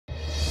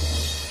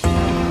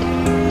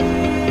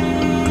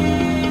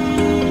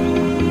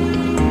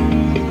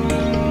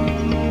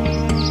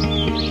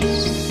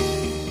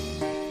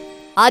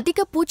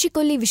அதிக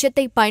பூச்சிக்கொல்லி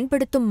விஷத்தை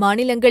பயன்படுத்தும்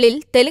மாநிலங்களில்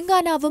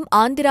தெலுங்கானாவும்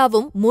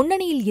ஆந்திராவும்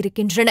முன்னணியில்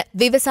இருக்கின்றன.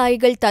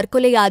 விவசாயிகள்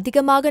தற்கொலை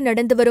அதிகமாக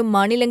நடந்து வரும்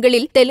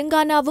மாநிலங்களில்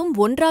தெலுங்கானாவும்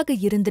ஒன்றாக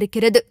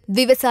இருந்திருக்கிறது.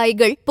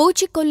 விவசாயிகள்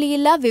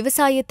பூச்சிக்கொல்லியில்லா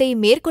விவசாயத்தை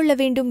மேற்கொள்ள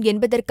வேண்டும்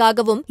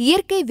என்பதற்காகவும்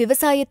இயற்கை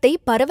விவசாயத்தை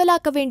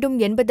பரவலாக்க வேண்டும்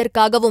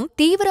என்பதற்காகவும்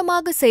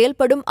தீவிரமாக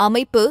செயல்படும்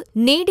அமைப்பு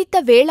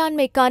நீடித்த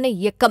வேளாண்மைக்கான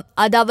இயக்கம்,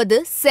 அதாவது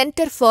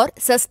centre for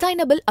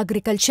sustainable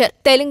agriculture.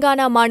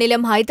 Telangana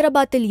மாநிலம்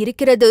ஹைதராபாத்தில்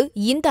இருக்கிறது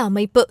இந்த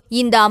அமைப்பு.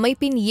 இந்த அமைப்பின்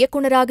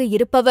இயக்குநராக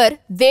இருப்பவர்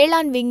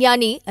வேளாண்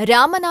விஞ்ஞானி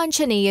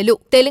ராமநாஞ்சநேயலு.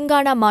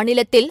 தெலுங்கானா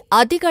மாநிலத்தில்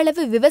அதிக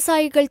அளவு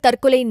விவசாயிகள்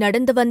தற்கொலை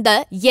நடந்து வந்த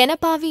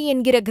எனப்பாவி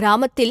என்கிற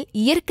கிராமத்தில்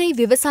இயற்கை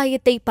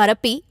விவசாயத்தை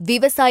பரப்பி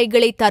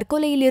விவசாயிகளை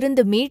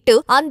தற்கொலையிலிருந்து மீட்டு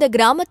அந்த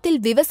கிராமத்தில்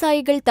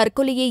விவசாயிகள்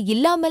தற்கொலையை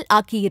இல்லாமல்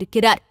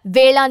ஆக்கியிருக்கிறார்.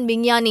 வேளாண்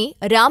விஞ்ஞானி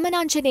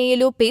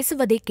ராமநாஞ்சநேயலு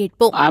பேசுவதை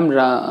கேட்போம். I am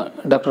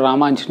Dr.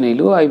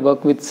 Ramanjanelu. I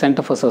work with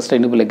Center for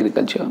Sustainable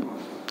Agriculture.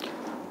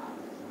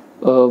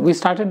 We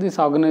started this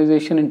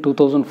organization in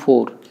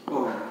 2004.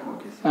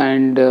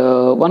 And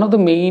one of the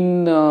main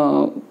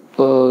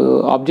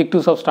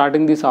objectives of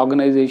starting this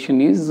organization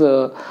is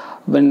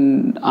when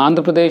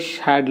Andhra Pradesh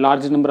had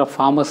large number of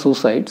farmer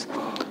suicides.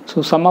 So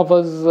some of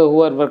us who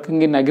are working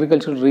in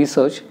agricultural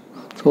research,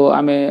 so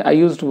I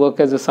used to work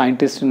as a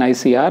scientist in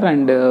ICR,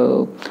 and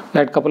we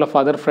had a couple of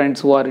other friends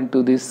who are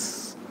into this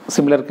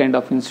similar kind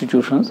of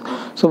institutions.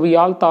 So we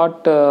all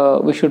thought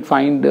we should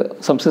find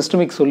some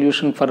systemic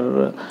solution for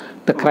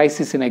the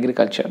crisis in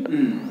agriculture.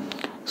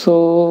 So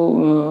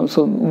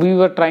we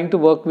were trying to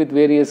work with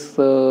various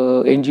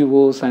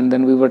NGOs, and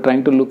then we were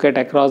trying to look at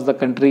across the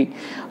country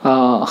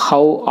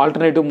how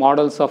alternative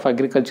models of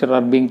agriculture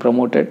are being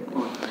promoted.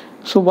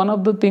 So one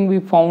of the things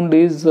we found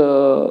is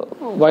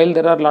while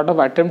there are a lot of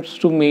attempts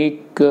to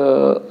make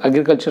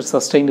agriculture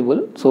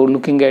sustainable, so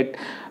looking at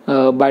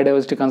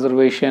biodiversity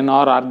conservation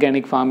or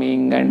organic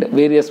farming and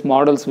various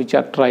models which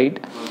are tried,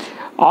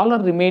 all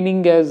are remaining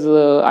as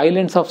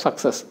islands of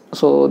success.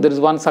 So there is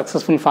one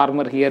successful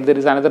farmer here, there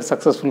is another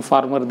successful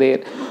farmer there.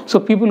 So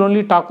people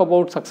only talk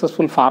about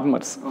successful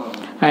farmers,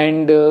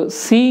 and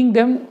seeing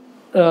them,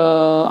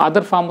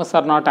 other farmers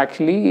are not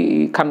actually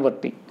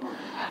converting.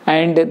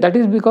 And that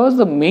is because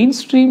the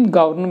mainstream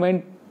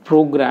government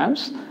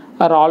programs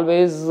are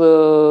always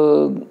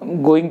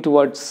going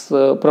towards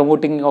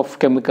promoting of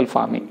chemical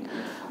farming.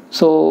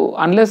 So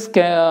unless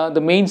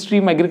the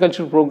mainstream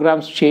agricultural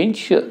programs change,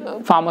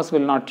 farmers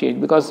will not change,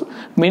 because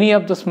many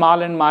of the small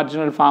and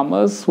marginal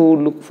farmers who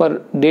look for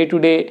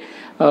day-to-day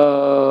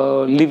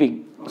living,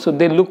 so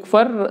they look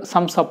for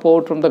some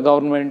support from the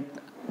government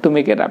to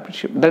make a rapid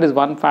shift. That is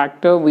one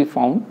factor we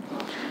found.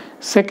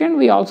 Second,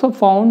 we also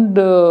found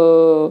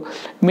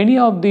many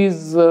of these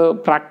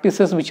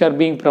practices which are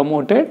being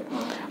promoted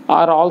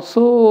are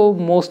also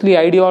mostly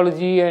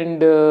ideology and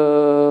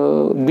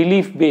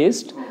belief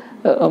based,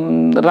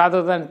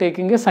 rather than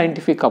taking a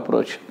scientific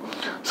approach.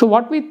 So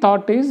what we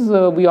thought is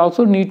we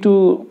also need to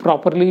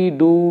properly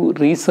do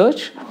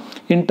research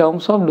in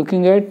terms of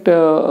looking at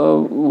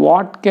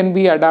what can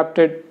be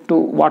adapted to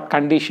what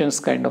conditions,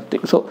 kind of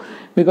thing. So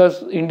because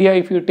India,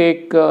 if you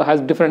take,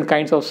 has different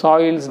kinds of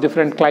soils,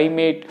 different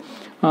climate,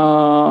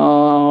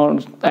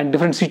 and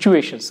different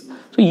situations.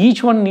 So each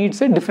one needs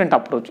a different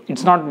approach.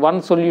 It's not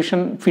one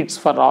solution fits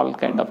for all,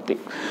 kind of thing.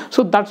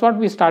 So that's what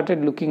we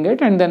started looking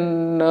at, and then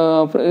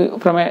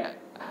from a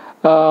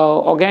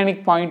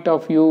organic point of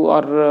view,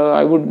 or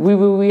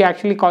we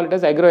actually call it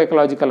as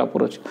agroecological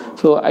approach.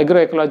 So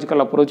agroecological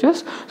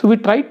approaches. So we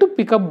try to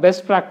pick up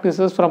best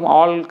practices from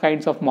all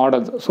kinds of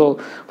models. So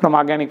from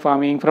organic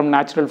farming, from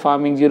natural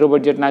farming, zero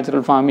budget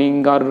natural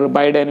farming, or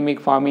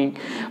biodynamic farming,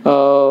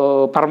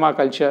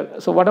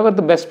 permaculture. So whatever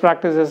the best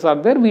practices are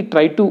there, we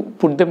try to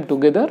put them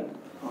together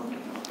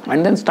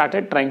and then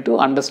started trying to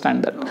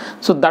understand that.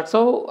 So that's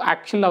how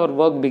actually our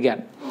work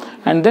began.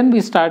 And then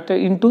we started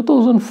in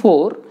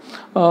 2004.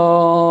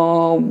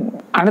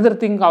 Another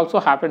thing also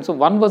happened. So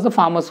one was the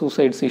farmer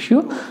suicides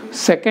issue.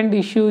 Second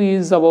issue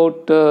is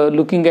about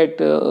looking at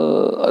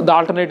the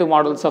alternative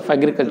models of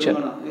agriculture.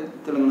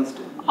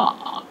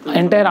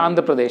 Entire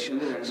Andhra Pradesh.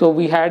 So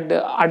we had,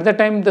 at the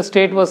time the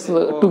state was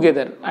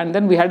together, and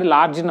then we had a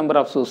large number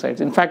of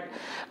suicides. In fact,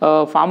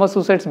 farmer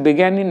suicides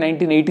began in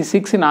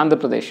 1986 in Andhra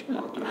Pradesh.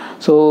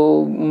 So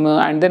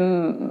and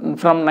then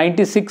from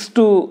 96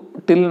 to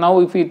till now,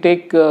 if we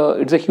take,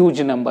 it's a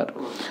huge number.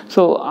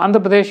 So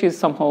Andhra Pradesh is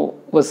somehow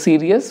was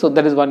serious. So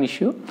that is one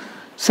issue.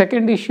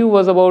 Second issue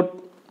was about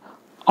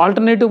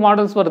alternative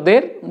models were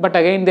there, but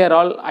again they are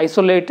all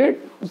isolated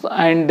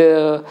and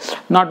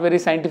not very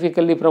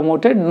scientifically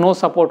promoted, no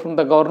support from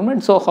the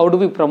government. So how do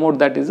we promote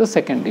that is the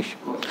second issue.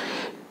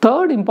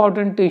 Third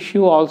important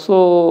issue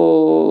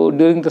also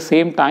during the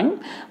same time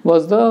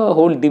was the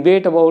whole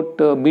debate about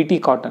BT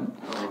cotton.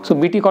 So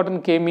BT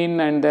cotton came in,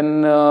 and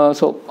then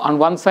so on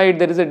one side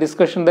there is a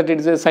discussion that it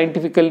is a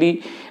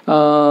scientifically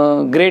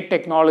great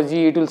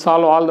technology, it will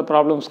solve all the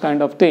problems,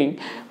 kind of thing.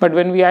 But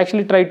when we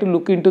actually try to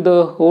look into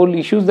the whole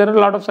issues, there are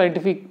a lot of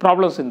scientific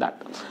problems in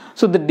that.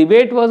 So the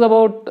debate was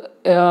about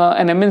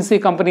an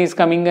MNC company is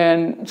coming,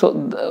 and so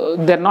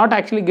they're not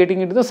actually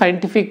getting into the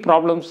scientific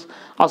problems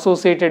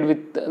associated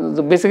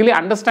with basically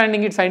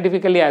understanding it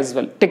scientifically as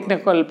well,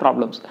 technical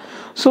problems.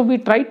 So we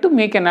tried to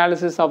make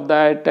analysis of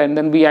that, and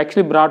then we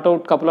actually brought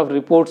out a couple of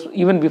reports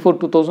even before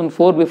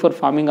 2004, before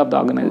forming up the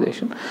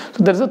organization.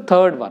 So there's a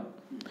third one.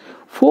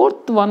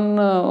 Fourth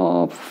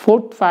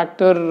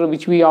factor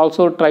which we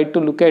also tried to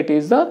look at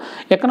is the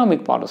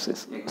economic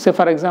policies. Say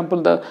for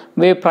example, the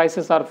way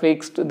prices are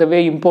fixed, the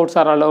way imports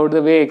are allowed,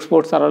 the way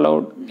exports are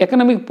allowed.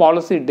 Economic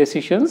policy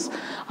decisions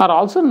are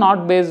also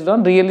not based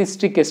on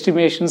realistic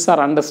estimations or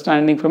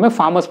understanding from a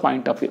farmer's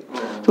point of view.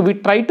 So we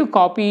try to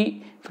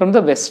copy from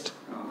the West.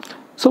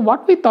 So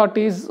what we thought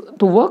is,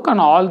 to work on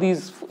all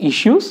these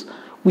issues,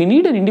 we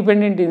need an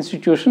independent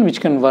institution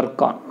which can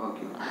work on.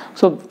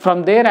 So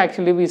from there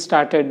actually we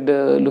started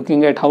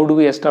looking at how do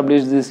we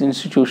establish this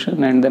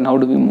institution, and then how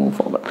do we move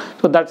forward.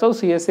 So that's how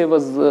CSA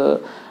was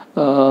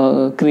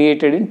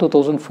created in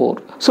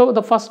 2004. So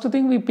the first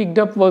thing we picked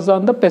up was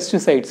on the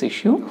pesticides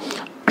issue.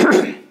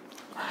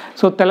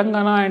 So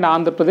Telangana and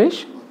Andhra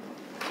Pradesh,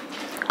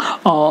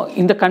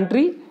 in the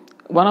country,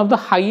 one of the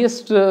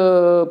highest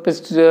per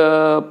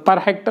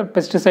hectare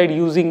pesticide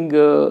using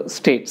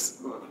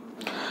states.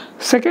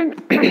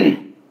 Second,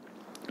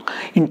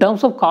 in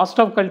terms of cost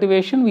of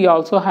cultivation, we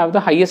also have the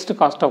highest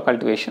cost of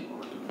cultivation.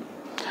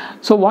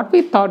 So what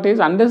we thought is,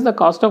 unless the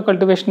cost of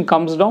cultivation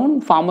comes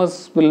down,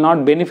 farmers will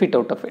not benefit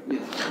out of it.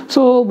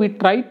 So we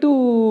try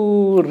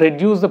to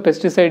reduce the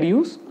pesticide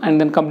use and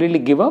then completely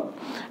give up,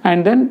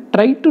 and then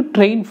try to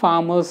train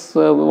farmers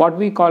what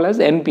we call as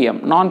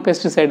NPM,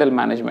 non-pesticidal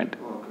management.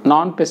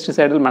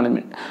 Non-pesticidal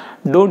management.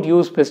 Don't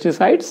use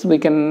pesticides. We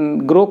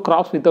can grow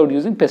crops without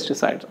using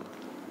pesticides.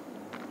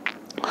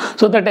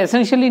 So that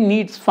essentially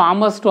needs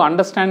farmers to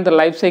understand the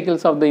life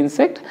cycles of the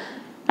insect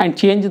and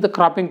change the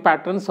cropping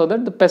patterns so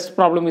that the pest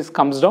problem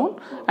comes down.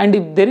 And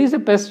if there is a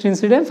pest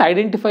incidence,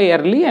 identify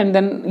early and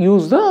then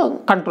use the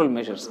control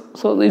measures.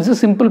 So it's a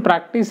simple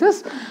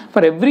practices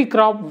for every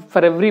crop,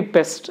 for every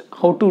pest,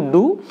 how to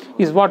do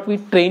is what we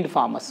trained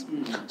farmers.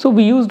 So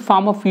we used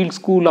farmer field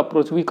school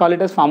approach. We call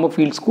it as farmer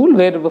field school,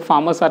 where the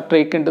farmers are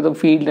taken to the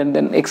field and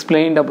then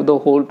explained about the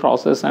whole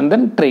process and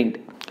then trained.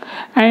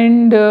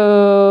 And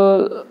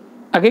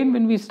again,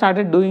 when we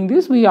started doing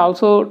this, we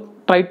also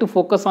tried to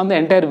focus on the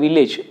entire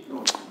village,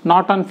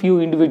 not on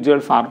few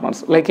individual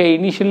farmers. Like I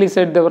initially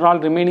said, they were all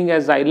remaining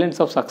as islands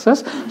of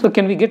success. So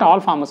can we get all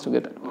farmers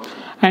together?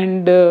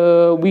 And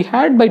we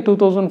had, by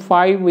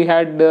 2005, we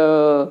had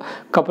a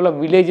couple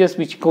of villages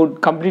which could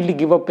completely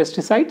give up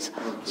pesticides.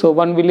 So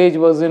one village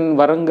was in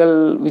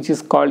Warangal, which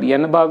is called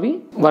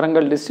Yenabavi.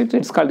 Warangal district,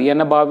 it's called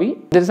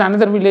Yenabavi. There is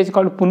another village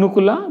called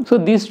Punukula. So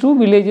these two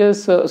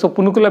villages, so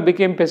Punukula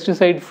became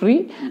pesticide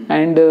free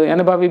and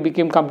Yenabavi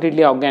became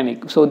completely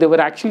organic. So they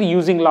were actually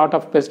using a lot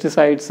of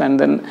pesticides, and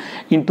then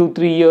in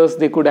 2-3 years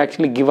they could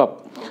actually give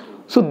up.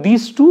 So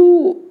these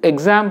two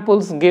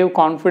examples gave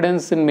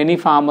confidence in many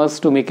farmers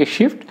to make a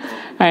shift,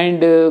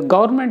 and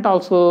government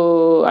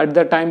also at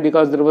that time,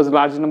 because there was a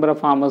large number of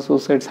farmers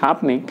suicides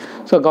happening,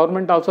 so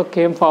government also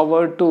came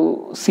forward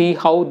to see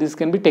how this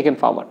can be taken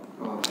forward.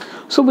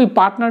 So we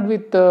partnered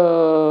with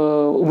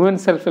women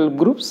self-help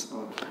groups,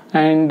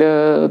 and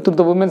through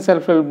the women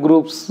self-help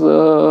groups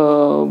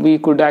we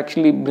could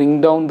actually bring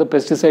down the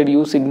pesticide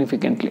use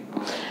significantly.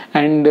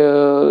 And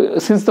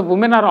since the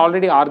women are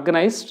already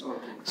organized,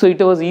 so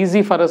it was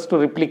easy for us to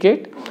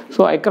replicate.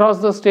 So across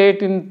the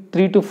state, in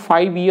 3 to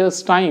 5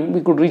 years time, we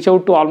could reach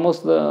out to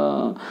almost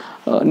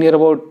near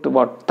about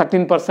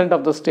 13%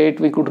 of the state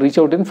we could reach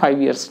out in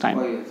 5 years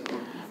time.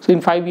 So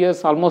in 5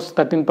 years, almost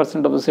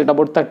 13% of the state,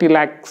 about 30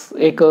 lakhs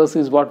acres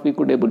is what we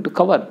could able to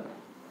cover.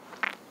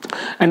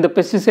 And the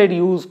pesticide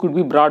use could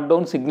be brought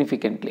down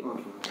significantly.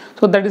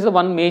 So that is a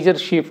one major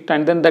shift,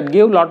 and then that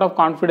gave a lot of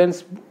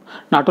confidence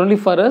not only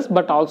for us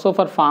but also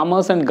for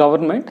farmers and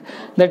government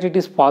that it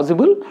is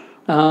possible.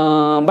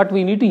 But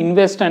we need to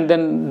invest and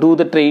then do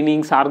the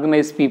trainings,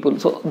 organize people.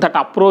 So that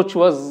approach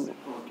was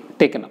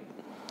taken up.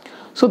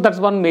 So that's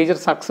one major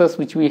success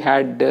which we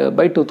had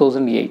by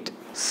 2008.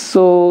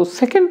 So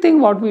second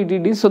thing what we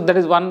did is, so that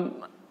is one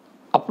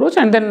approach,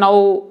 and then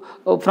now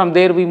from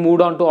there we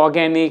moved on to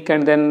organic,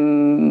 and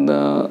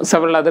then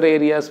several other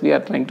areas we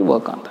are trying to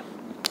work on that.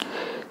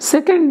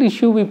 Second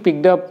issue we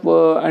picked up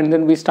and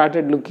then we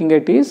started looking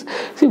at is,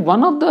 see,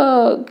 one of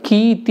the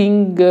key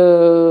thing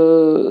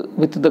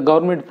with the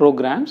government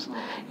programs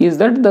is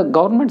that the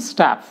government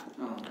staff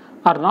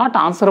are not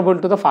answerable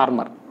to the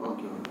farmer,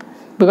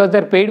 because they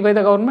are paid by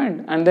the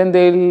government and then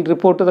they will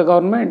report to the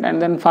government,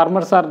 and then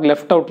farmers are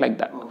left out like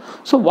that.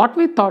 So what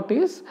we thought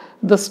is,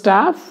 the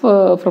staff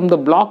from the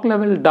block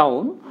level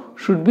down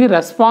should be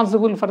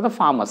responsible for the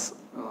farmers,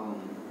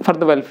 for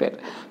the welfare.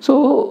 So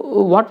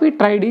what we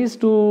tried is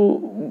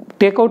to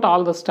take out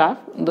all the staff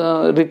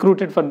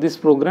recruited for this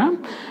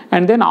program,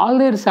 and then all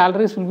their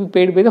salaries will be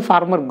paid by the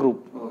farmer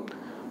group.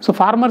 So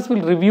farmers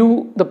will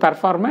review the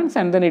performance,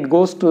 and then it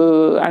goes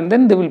to, and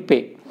then they will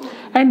pay.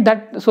 And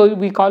that, so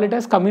we call it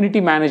as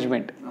community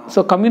management.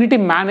 So community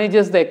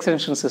manages the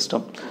extension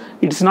system.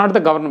 It's not the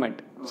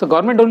government. So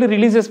government only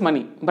releases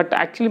money, but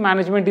actually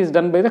management is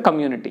done by the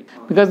community.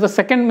 Because the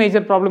second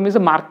major problem is the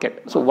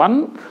market. So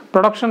one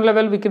production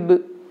level we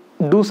could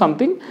do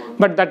something,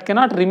 but that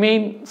cannot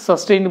remain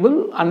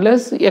sustainable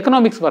unless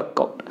economics work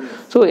out.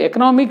 So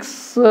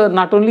economics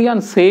not only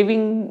on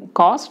saving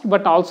cost,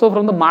 but also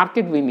from the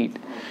market we need.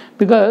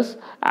 Because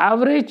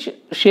average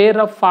share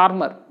of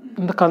farmer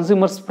in the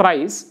consumer's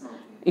price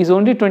is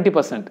only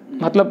 20%.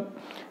 Matlab,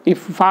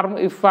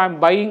 if I'm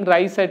buying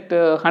rice at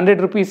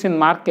 100 rupees in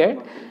market,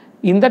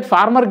 in that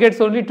farmer gets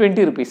only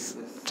 20 rupees.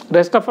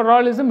 Rest of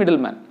all is a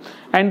middleman.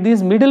 And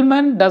this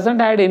middleman doesn't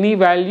add any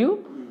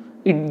value,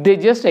 they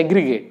just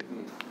aggregate.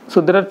 So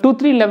there are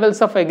 2-3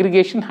 levels of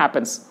aggregation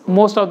happens.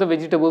 Most of the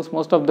vegetables,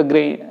 most of the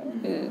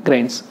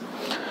grains.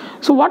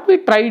 So what we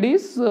tried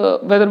is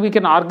whether we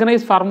can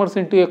organize farmers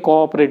into a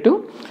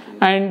cooperative,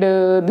 and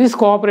this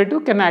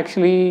cooperative can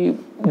actually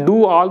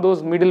do all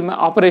those middleman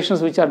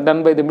operations which are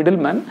done by the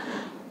middleman,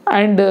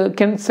 and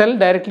can sell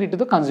directly to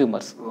the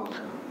consumers.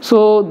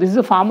 So this is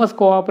a farmers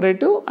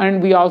cooperative,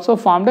 and we also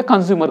formed a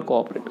consumer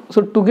cooperative.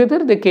 So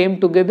together they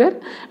came together,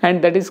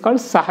 and that is called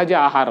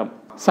Sahaja Aharam.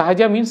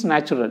 Sahaja means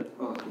natural.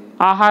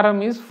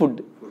 Aharam is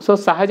food. So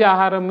Sahaja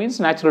Aharam means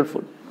natural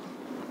food.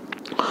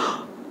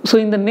 So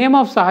in the name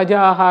of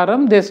Sahaja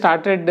Aharam, they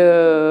started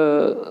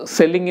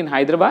selling in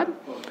Hyderabad,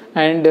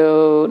 and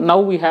now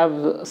we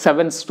have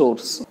 7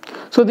 stores.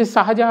 So this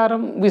Sahaja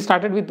Aharam, we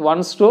started with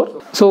 1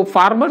 store. So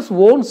farmers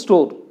own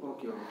store.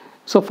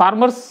 So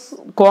farmers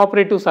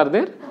cooperatives are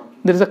there.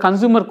 There is a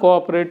consumer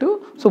cooperative.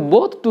 So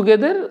both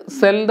together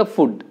sell the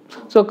food.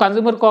 So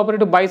consumer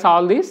cooperative buys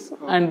all this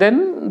and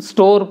then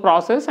store,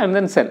 process, and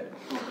then sell.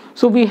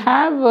 So we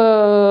have,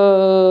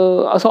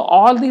 so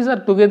all these are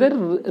together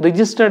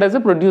registered as a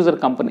producer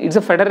company. It's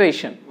a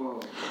federation.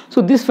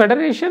 So this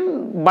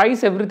federation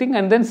buys everything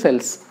and then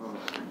sells.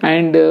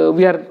 And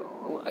we are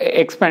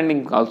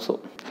expanding also.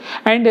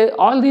 And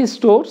all these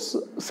stores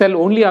sell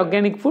only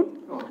organic food,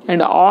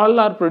 and all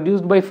are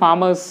produced by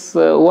farmers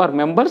who are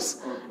members.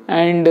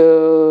 And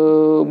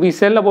we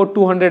sell about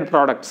 200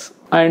 products,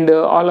 and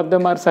all of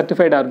them are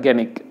certified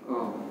organic.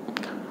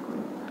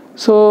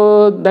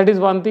 So that is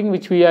one thing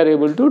which we are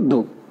able to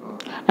do.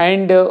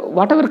 And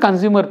whatever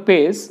consumer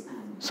pays,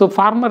 so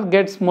farmer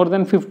gets more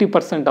than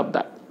 50% of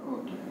that.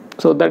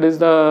 So that is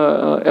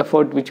the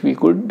effort which we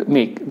could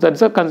make. That's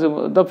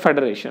the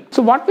federation.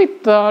 So what we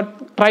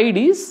tried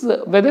is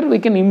whether we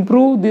can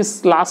improve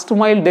this last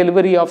mile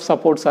delivery of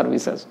support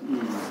services.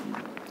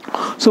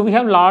 So we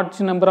have large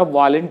number of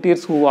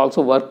volunteers who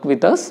also work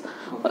with us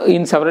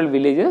in several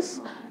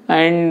villages,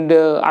 and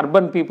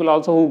urban people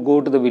also who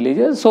go to the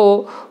villages.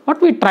 So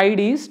what we tried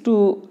is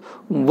to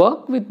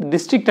work with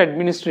district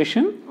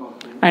administration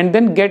and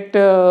then get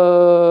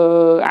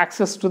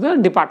access to the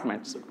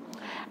departments.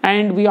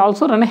 And we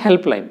also run a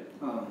helpline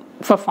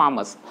for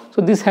farmers.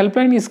 So this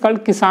helpline is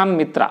called Kisan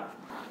Mitra.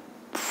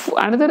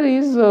 Another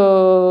is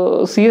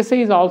CSA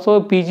is also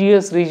a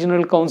PGS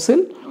regional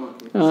council,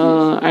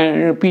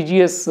 and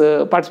PGS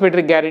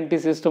participatory guarantee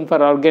system for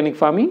organic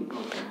farming.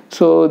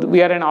 So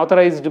we are an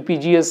authorized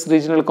PGS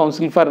regional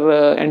council for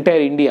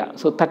entire India.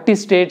 So 30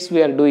 states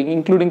we are doing,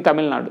 including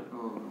Tamil Nadu.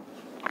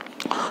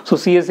 So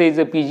CSA is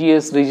a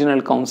PGS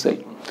regional council.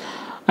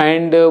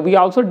 And we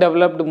also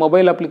developed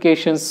mobile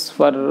applications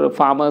for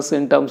farmers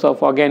in terms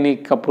of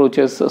organic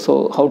approaches.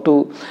 So how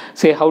to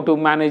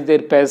manage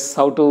their pests,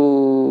 how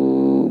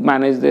to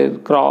manage their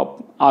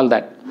crop, all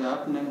that.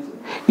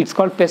 It's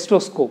called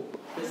Pestoscope.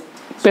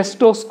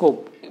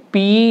 Pestoscope.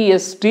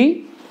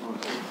 PESTOSCOPE.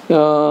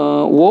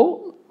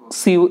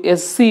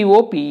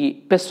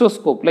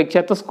 Pestoscope. Like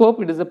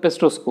stethoscope, it is a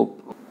pestoscope.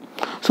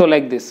 So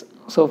like this.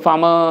 So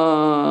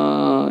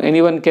farmer,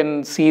 anyone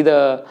can see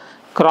the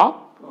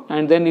crop.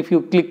 And then if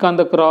you click on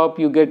the crop,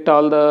 you get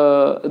all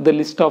the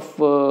list of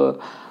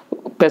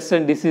pests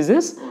and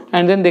diseases,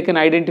 and then they can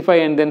identify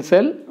and then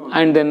sell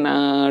and then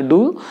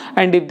do.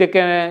 And if they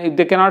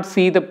cannot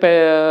see the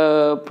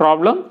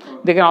problem,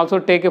 they can also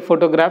take a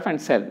photograph and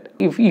sell.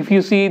 If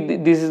you see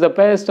this is the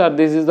pest or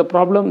this is the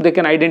problem, they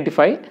can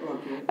identify.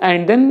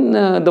 And then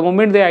the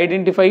moment they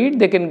identify it,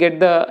 they can get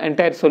the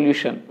entire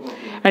solution.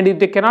 And if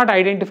they cannot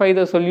identify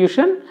the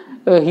solution,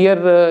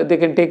 here they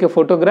can take a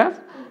photograph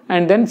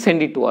and then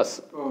send it to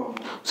us.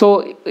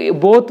 So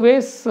both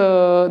ways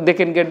they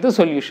can get the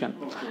solution.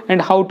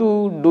 And how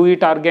to do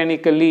it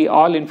organically,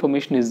 all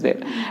information is there.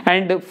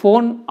 And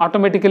phone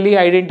automatically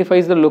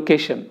identifies the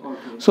location.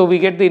 So we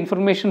get the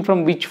information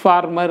from which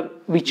farmer,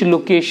 which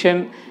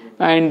location,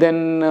 and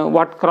then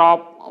what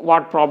crop,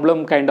 what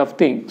problem kind of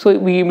thing. So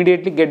we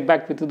immediately get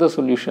back with the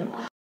solution.